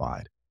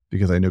dissatisfied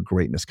because I know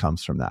greatness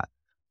comes from that.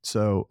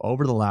 So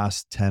over the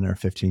last 10 or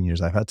 15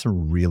 years, I've had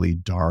some really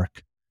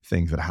dark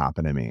things that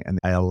happen to me. And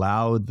I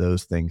allowed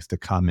those things to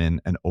come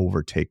in and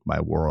overtake my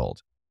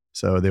world.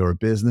 So they were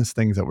business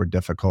things that were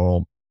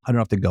difficult. I don't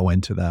have to go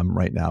into them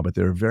right now, but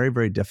they were very,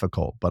 very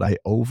difficult. But I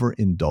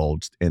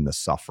overindulged in the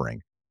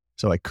suffering.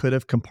 So I could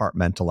have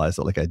compartmentalized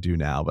it like I do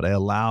now, but I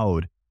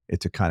allowed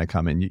it to kind of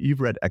come in. You've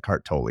read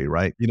Eckhart Tolle,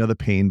 right? The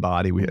pain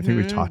body. I think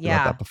we've talked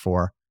about that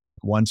before.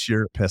 Once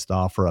you're pissed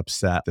off or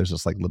upset, there's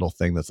this like little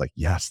thing that's like,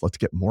 yes, let's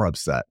get more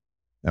upset.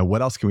 And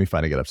what else can we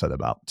find to get upset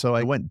about? So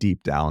I went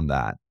deep down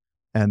that.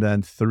 And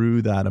then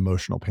through that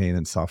emotional pain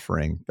and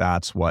suffering,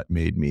 that's what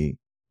made me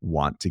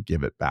want to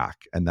give it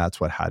back. And that's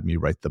what had me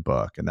write the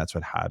book. And that's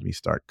what had me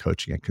start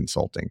coaching and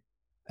consulting.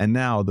 And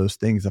now those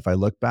things, if I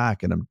look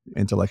back and I'm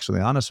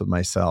intellectually honest with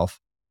myself,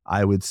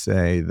 I would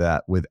say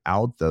that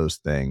without those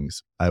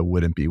things, I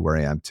wouldn't be where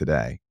I am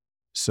today.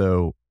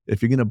 So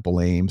if you're going to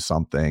blame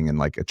something and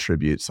like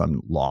attribute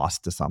some loss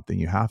to something,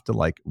 you have to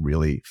like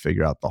really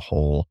figure out the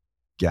whole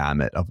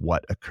gamut of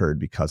what occurred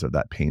because of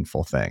that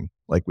painful thing.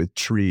 Like with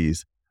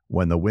trees,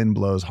 when the wind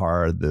blows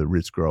hard, the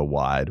roots grow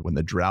wide. When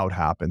the drought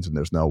happens and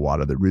there's no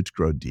water, the roots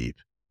grow deep.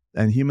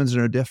 And humans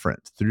are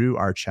different. Through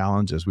our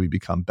challenges, we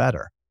become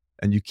better.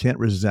 And you can't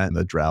resent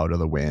the drought or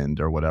the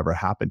wind or whatever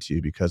happened to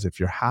you, because if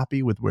you're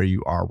happy with where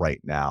you are right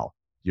now,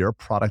 you're a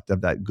product of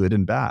that good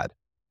and bad.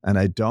 And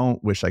I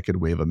don't wish I could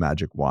wave a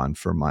magic wand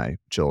for my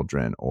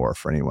children or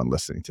for anyone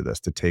listening to this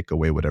to take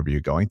away whatever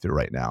you're going through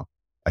right now.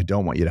 I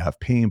don't want you to have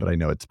pain, but I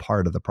know it's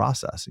part of the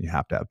process and you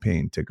have to have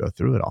pain to go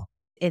through it all.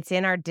 It's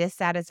in our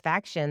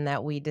dissatisfaction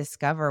that we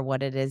discover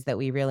what it is that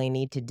we really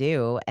need to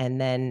do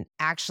and then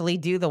actually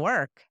do the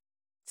work.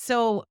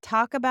 So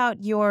talk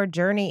about your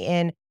journey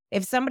in,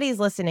 if somebody's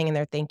listening and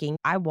they're thinking,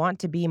 I want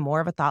to be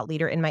more of a thought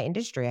leader in my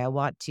industry. I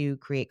want to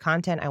create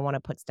content. I want to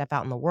put stuff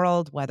out in the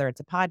world, whether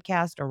it's a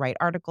podcast or write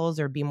articles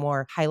or be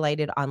more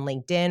highlighted on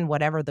LinkedIn,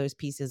 whatever those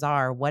pieces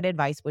are. What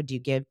advice would you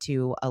give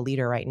to a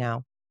leader right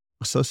now?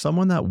 So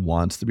someone that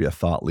wants to be a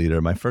thought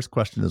leader, my first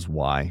question is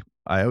why?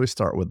 I always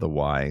start with the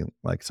why,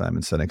 like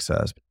Simon Sinek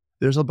says.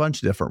 There's a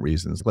bunch of different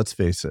reasons. Let's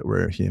face it,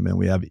 we're human.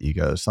 We have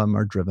egos. Some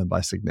are driven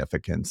by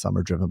significance. Some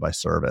are driven by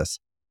service.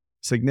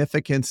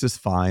 Significance is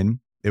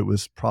fine. It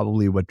was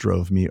probably what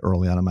drove me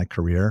early on in my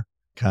career,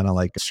 kind of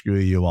like, screw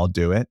you, I'll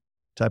do it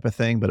type of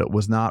thing. But it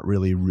was not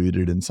really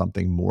rooted in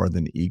something more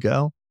than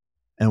ego.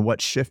 And what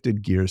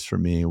shifted gears for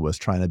me was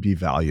trying to be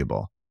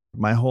valuable.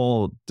 My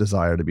whole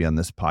desire to be on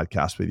this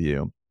podcast with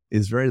you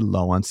is very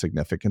low on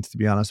significance, to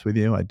be honest with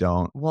you. I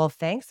don't. Well,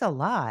 thanks a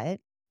lot.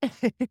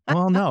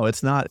 Well, no,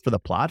 it's not for the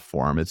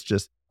platform. It's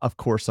just, of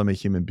course, I'm a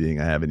human being.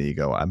 I have an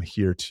ego. I'm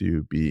here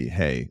to be,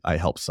 hey, I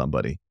help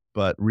somebody.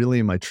 But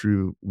really, my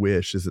true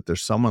wish is that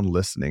there's someone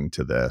listening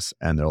to this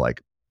and they're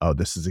like, oh,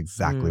 this is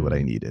exactly what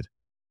I needed.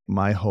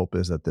 My hope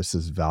is that this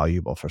is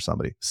valuable for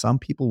somebody. Some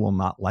people will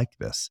not like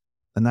this,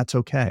 and that's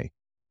okay.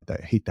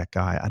 I hate that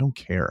guy. I don't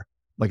care.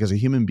 Like as a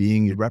human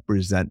being, you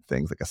represent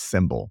things like a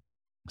symbol.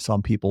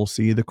 Some people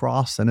see the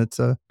cross and it's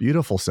a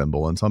beautiful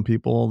symbol. And some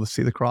people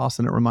see the cross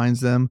and it reminds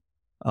them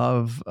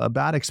of a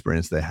bad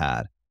experience they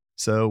had.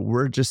 So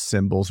we're just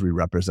symbols. We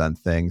represent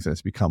things and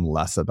it's become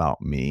less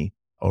about me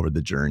over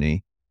the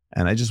journey.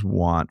 And I just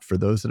want for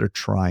those that are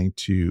trying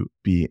to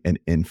be an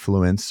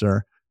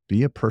influencer,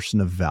 be a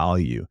person of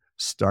value,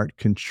 start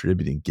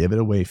contributing, give it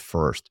away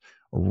first,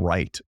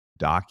 write,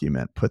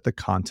 document, put the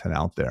content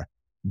out there.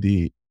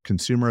 The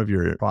consumer of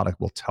your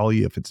product will tell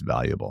you if it's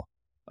valuable.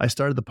 I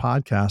started the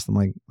podcast. I'm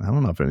like, I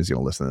don't know if anyone's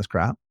going to listen to this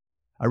crap.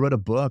 I wrote a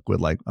book with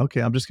like,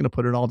 okay, I'm just going to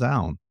put it all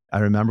down. I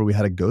remember we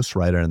had a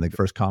ghostwriter and the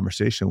first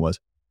conversation was,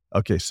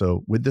 okay,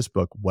 so with this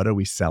book, what are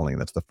we selling?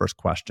 That's the first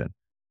question.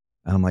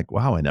 And I'm like,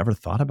 wow, I never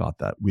thought about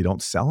that. We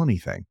don't sell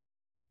anything.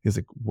 He's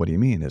like, what do you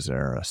mean? Is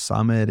there a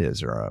summit?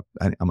 Is there a,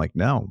 and I'm like,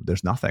 no,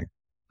 there's nothing.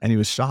 And he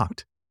was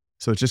shocked.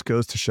 So it just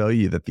goes to show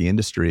you that the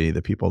industry,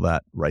 the people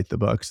that write the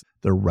books,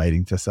 they're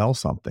writing to sell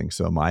something.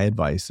 So my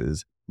advice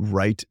is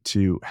write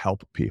to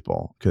help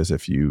people, because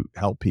if you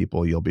help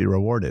people, you'll be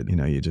rewarded.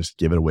 You just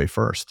give it away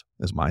first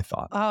is my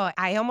thought. Oh,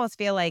 I almost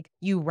feel like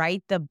you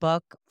write the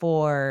book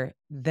for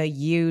the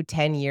you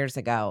 10 years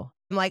ago.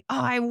 I'm like,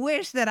 oh, I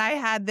wish that I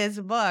had this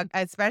book,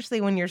 especially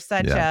when you're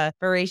such a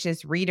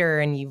voracious reader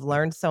and you've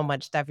learned so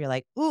much stuff. You're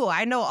like, ooh,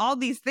 I know all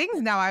these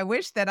things now. I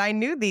wish that I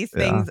knew these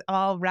things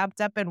all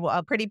wrapped up in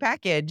a pretty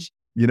package.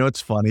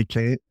 What's funny,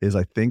 Kate, is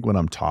I think when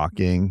I'm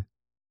talking,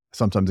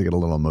 sometimes I get a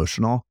little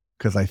emotional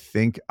because I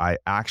think I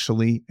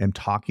actually am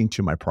talking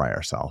to my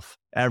prior self.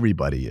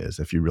 Everybody is,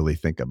 if you really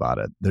think about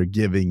it. They're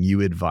giving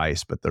you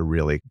advice, but they're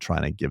really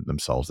trying to give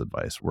themselves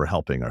advice. We're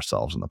helping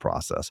ourselves in the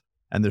process.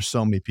 And there's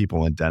so many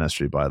people in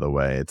dentistry, by the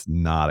way. It's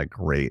not a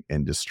great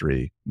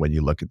industry when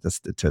you look at the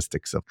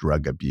statistics of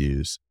drug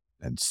abuse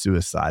and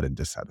suicide and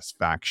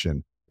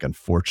dissatisfaction.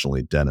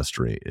 Unfortunately,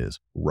 dentistry is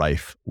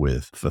rife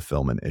with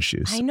fulfillment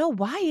issues. I know.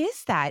 Why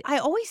is that? I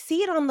always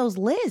see it on those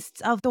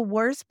lists of the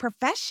worst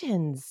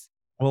professions.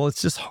 Well,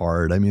 it's just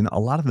hard. I mean, a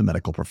lot of the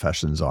medical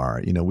professions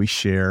are, we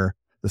share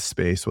the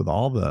space with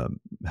all the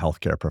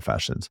healthcare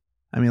professions.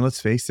 I mean, let's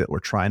face it, we're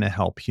trying to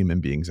help human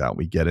beings out.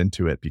 We get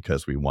into it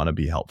because we want to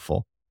be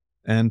helpful.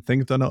 And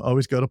things don't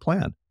always go to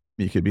plan.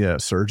 You could be a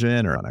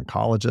surgeon or an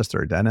oncologist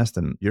or a dentist,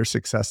 and your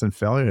success and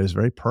failure is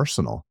very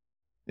personal.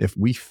 If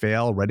we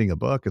fail writing a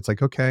book, it's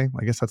like, okay,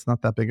 I guess that's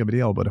not that big of a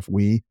deal. But if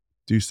we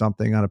do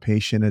something on a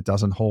patient, it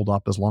doesn't hold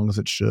up as long as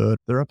it should,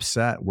 they're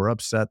upset. We're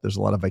upset. There's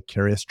a lot of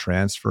vicarious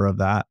transfer of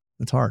that.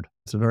 It's hard.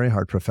 It's a very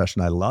hard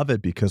profession. I love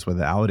it because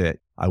without it,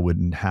 I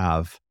wouldn't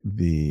have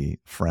the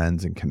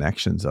friends and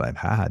connections that I've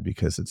had,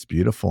 because it's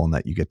beautiful in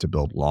that you get to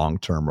build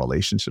long-term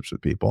relationships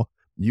with people.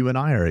 You and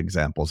I are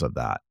examples of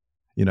that.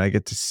 I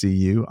get to see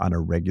you on a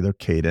regular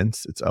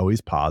cadence. It's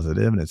always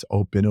positive and it's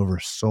been over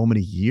so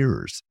many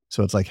years.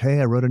 So it's like,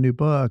 hey, I wrote a new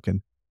book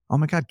and oh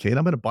my God, Kate,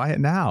 I'm going to buy it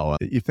now.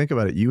 You think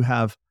about it. You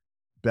have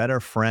better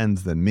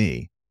friends than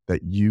me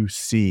that you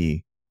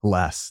see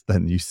less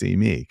than you see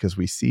me, because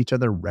we see each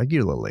other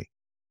regularly.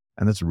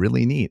 And that's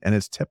really neat. And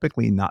it's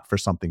typically not for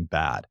something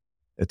bad.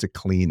 It's a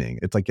cleaning.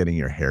 It's like getting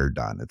your hair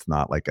done. It's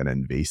not like an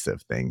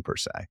invasive thing per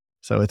se.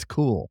 So it's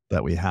cool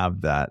that we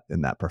have that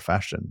in that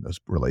profession, those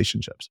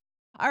relationships.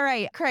 All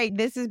right, Craig,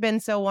 this has been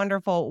so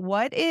wonderful.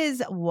 What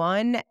is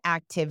one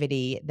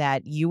activity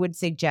that you would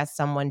suggest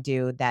someone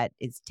do that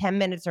is 10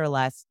 minutes or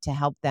less to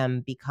help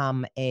them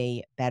become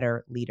a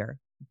better leader?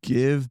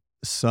 Give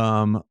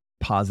some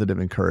positive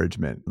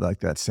encouragement, like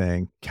that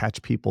saying,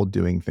 catch people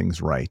doing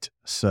things right.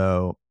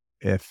 So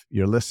if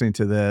you're listening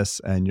to this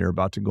and you're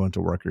about to go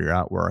into work, or you're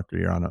at work, or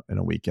you're in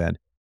a weekend,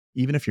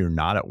 even if you're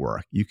not at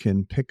work, you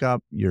can pick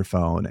up your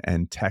phone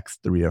and text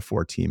 3 or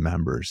 4 team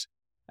members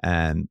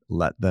and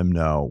let them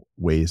know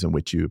ways in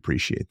which you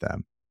appreciate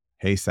them.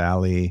 Hey,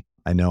 Sally,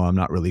 I know I'm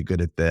not really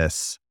good at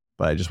this,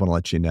 but I just want to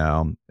let you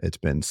know it's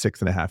been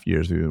 6.5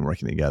 years we've been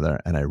working together,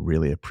 and I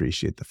really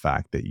appreciate the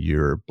fact that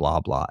you're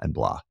blah, blah, and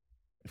blah.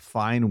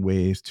 Find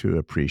ways to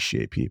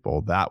appreciate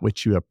people. That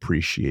which you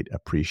appreciate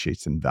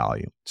appreciates in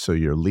value. So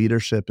your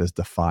leadership is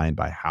defined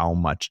by how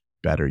much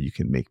better you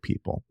can make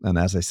people. And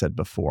as I said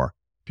before,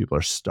 people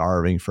are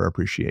starving for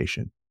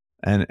appreciation.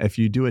 And if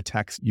you do a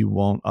text, you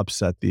won't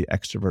upset the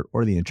extrovert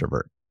or the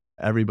introvert.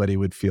 Everybody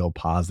would feel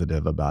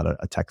positive about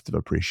a text of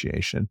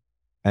appreciation.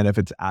 And if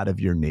it's out of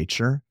your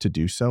nature to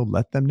do so,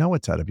 let them know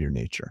it's out of your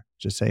nature.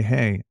 Just say,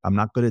 hey, I'm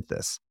not good at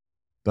this,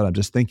 but I'm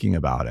just thinking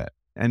about it.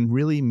 And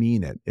really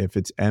mean it. If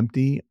it's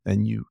empty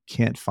and you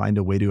can't find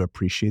a way to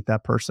appreciate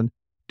that person,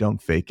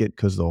 don't fake it,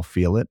 because they'll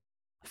feel it.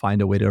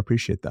 Find a way to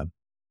appreciate them.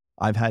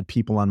 I've had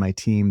people on my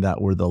team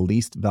that were the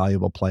least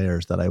valuable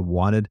players that I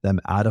wanted them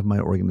out of my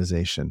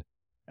organization.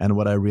 And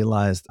what I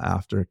realized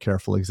after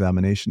careful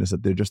examination is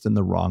that they're just in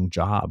the wrong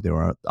job. They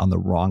were on the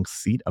wrong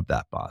seat of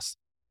that bus.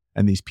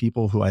 And these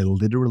people who I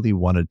literally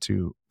wanted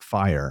to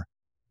fire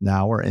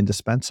now are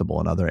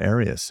indispensable in other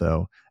areas.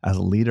 So as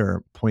a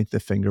leader, point the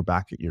finger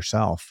back at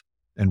yourself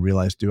and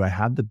realize, do I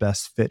have the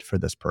best fit for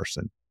this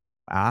person?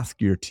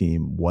 Ask your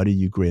team, what are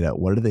you great at?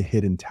 What are the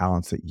hidden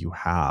talents that you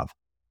have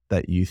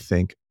that you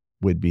think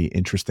would be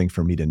interesting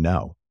for me to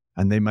know?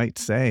 And they might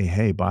say,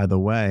 hey, by the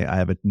way, I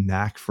have a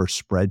knack for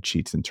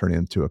spreadsheets and turning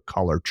them into a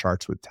color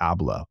charts with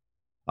Tableau.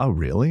 Oh,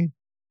 really?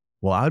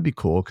 Well, I'd be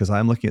cool because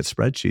I'm looking at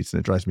spreadsheets and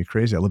it drives me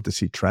crazy. I love to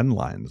see trend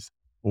lines.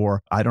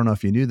 Or I don't know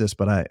if you knew this,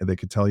 but they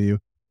could tell you,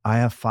 I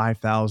have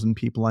 5,000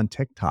 people on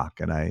TikTok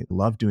and I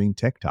love doing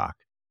TikTok.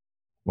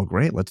 Well,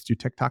 great. Let's do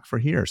TikTok for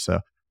here.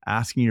 So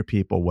asking your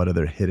people, what are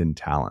their hidden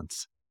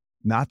talents?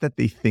 Not that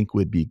they think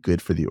would be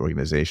good for the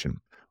organization.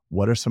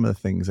 What are some of the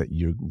things that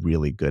you're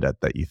really good at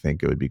that you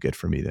think it would be good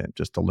for me to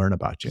just to learn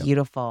about you?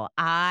 Beautiful.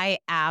 I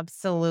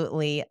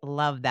absolutely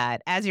love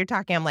that. As you're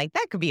talking, I'm like,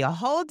 that could be a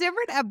whole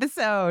different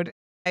episode.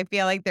 I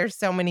feel like there's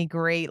so many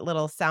great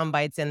little sound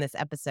bites in this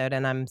episode,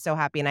 and I'm so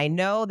happy. And I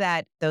know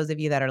that those of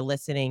you that are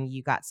listening,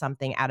 you got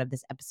something out of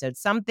this episode,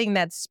 something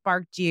that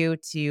sparked you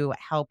to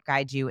help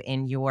guide you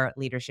in your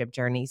leadership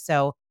journey.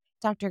 So,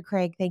 Dr.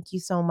 Craig, thank you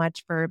so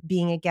much for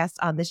being a guest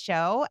on the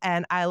show.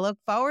 And I look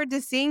forward to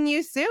seeing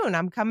you soon.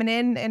 I'm coming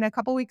in a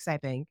couple weeks, I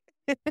think.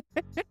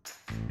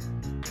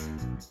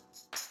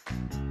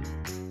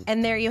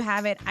 And there you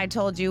have it. I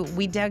told you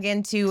we dug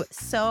into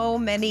so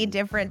many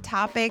different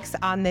topics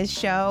on this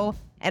show.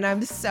 And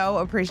I'm so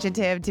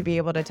appreciative to be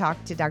able to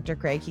talk to Dr.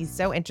 Craig. He's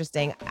so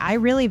interesting. I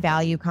really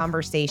value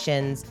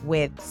conversations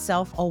with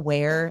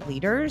self-aware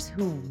leaders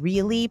who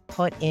really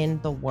put in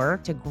the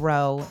work to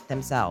grow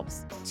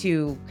themselves,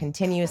 to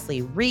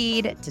continuously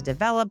read, to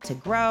develop, to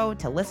grow,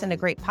 to listen to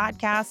great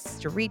podcasts,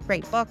 to read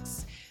great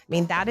books. I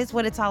mean, that is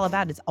what it's all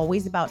about. It's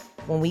always about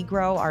when we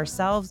grow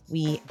ourselves,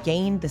 we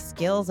gain the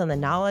skills and the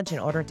knowledge in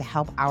order to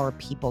help our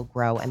people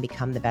grow and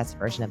become the best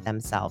version of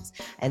themselves.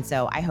 And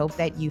so I hope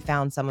that you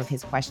found some of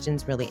his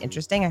questions really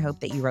interesting. I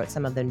hope that you wrote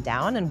some of them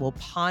down and we'll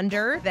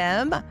ponder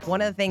them.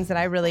 One of the things that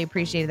I really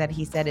appreciated that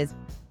he said is,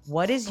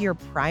 what is your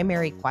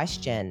primary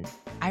question?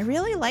 I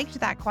really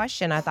liked that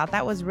question. I thought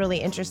that was really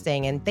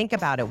interesting. And think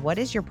about it. What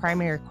is your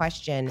primary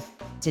question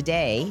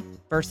today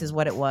versus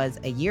what it was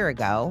a year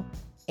ago?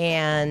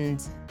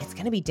 And it's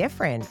going to be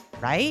different,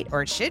 right?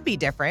 Or it should be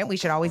different. We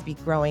should always be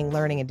growing,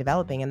 learning, and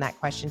developing, and that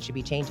question should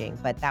be changing.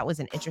 But that was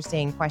an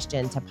interesting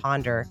question to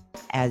ponder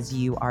as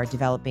you are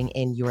developing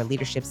in your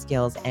leadership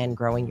skills and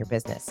growing your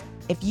business.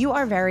 If you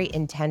are very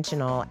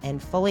intentional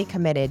and fully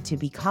committed to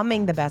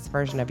becoming the best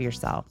version of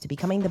yourself, to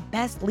becoming the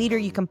best leader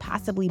you can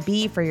possibly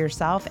be for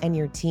yourself and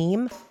your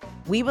team,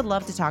 we would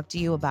love to talk to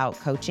you about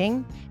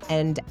coaching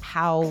and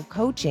how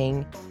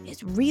coaching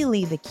is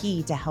really the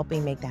key to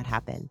helping make that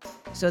happen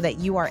so that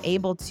you are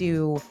able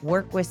to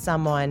work with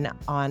someone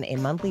on a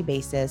monthly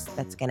basis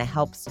that's going to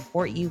help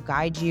support you,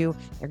 guide you.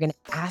 They're going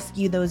to ask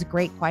you those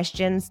great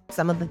questions.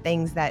 Some of the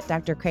things that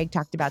Dr. Craig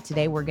talked about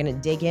today, we're going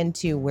to dig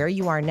into where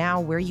you are now,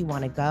 where you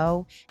want to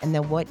go, and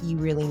then what you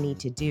really need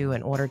to do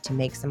in order to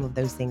make some of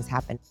those things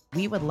happen.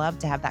 We would love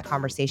to have that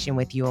conversation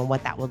with you and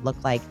what that would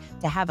look like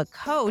to have a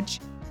coach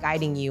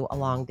guiding you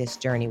along this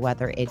journey,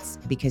 whether it's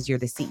because you're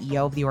the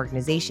CEO of the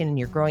organization and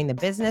you're growing the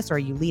business, or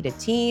you lead a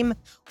team,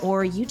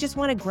 or you just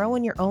want to grow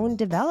in your own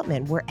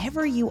development,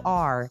 wherever you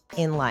are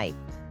in life.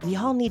 We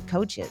all need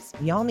coaches.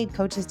 We all need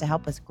coaches to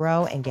help us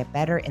grow and get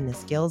better in the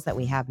skills that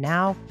we have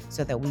now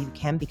so that we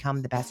can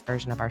become the best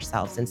version of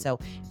ourselves. And so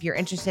if you're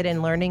interested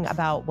in learning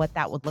about what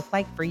that would look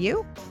like for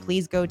you,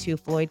 please go to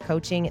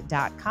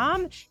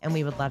floydcoaching.com and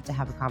we would love to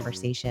have a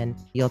conversation.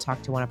 You'll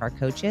talk to one of our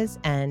coaches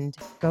and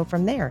go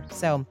from there.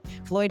 So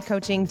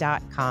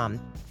floydcoaching.com.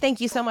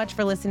 Thank you so much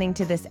for listening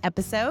to this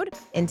episode.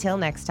 Until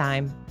next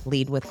time,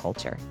 lead with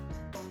culture.